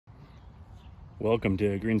Welcome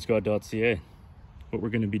to greenscott.ca. What we're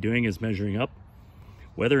going to be doing is measuring up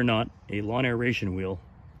whether or not a lawn aeration wheel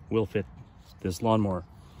will fit this lawnmower.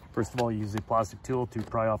 First of all, use a plastic tool to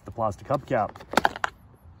pry off the plastic hubcap.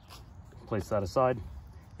 Place that aside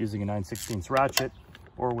using a 9/16 ratchet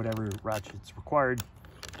or whatever ratchet's required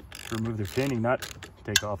to remove the retaining nut.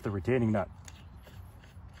 Take off the retaining nut.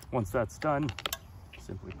 Once that's done,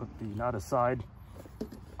 simply put the nut aside.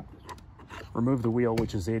 Remove the wheel,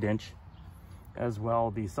 which is 8-inch. As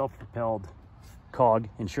well, the self-propelled cog.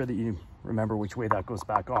 Ensure that you remember which way that goes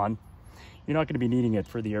back on. You're not going to be needing it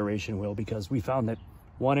for the aeration wheel because we found that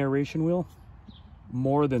one aeration wheel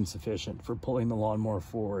more than sufficient for pulling the lawnmower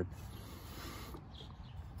forward.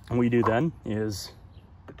 And what you do then is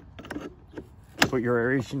put your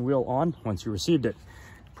aeration wheel on once you received it.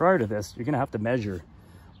 Prior to this, you're going to have to measure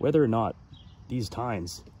whether or not these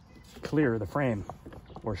tines clear the frame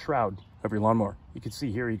or shroud of your lawnmower. You can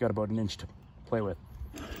see here you got about 1 inch to play with.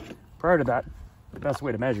 Prior to that, the best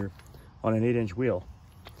way to measure on an 8-inch wheel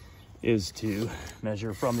is to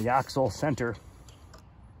measure from the axle center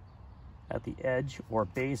at the edge or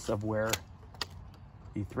base of where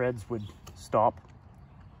the threads would stop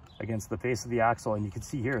against the face of the axle, and you can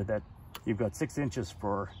see here that you've got 6 inches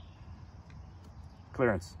for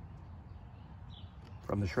clearance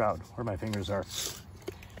from the shroud where my fingers are.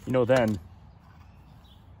 You know then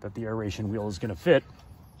that the aeration wheel is going to fit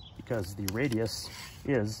because the radius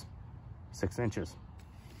is 6 inches.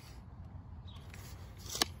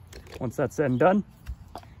 Once that's said and done,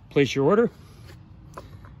 place your order.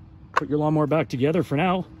 Put your lawnmower back together for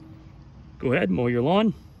now. Go ahead, mow your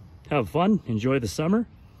lawn, have fun, enjoy the summer.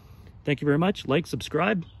 Thank you very much. Like,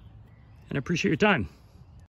 subscribe, and I appreciate your time.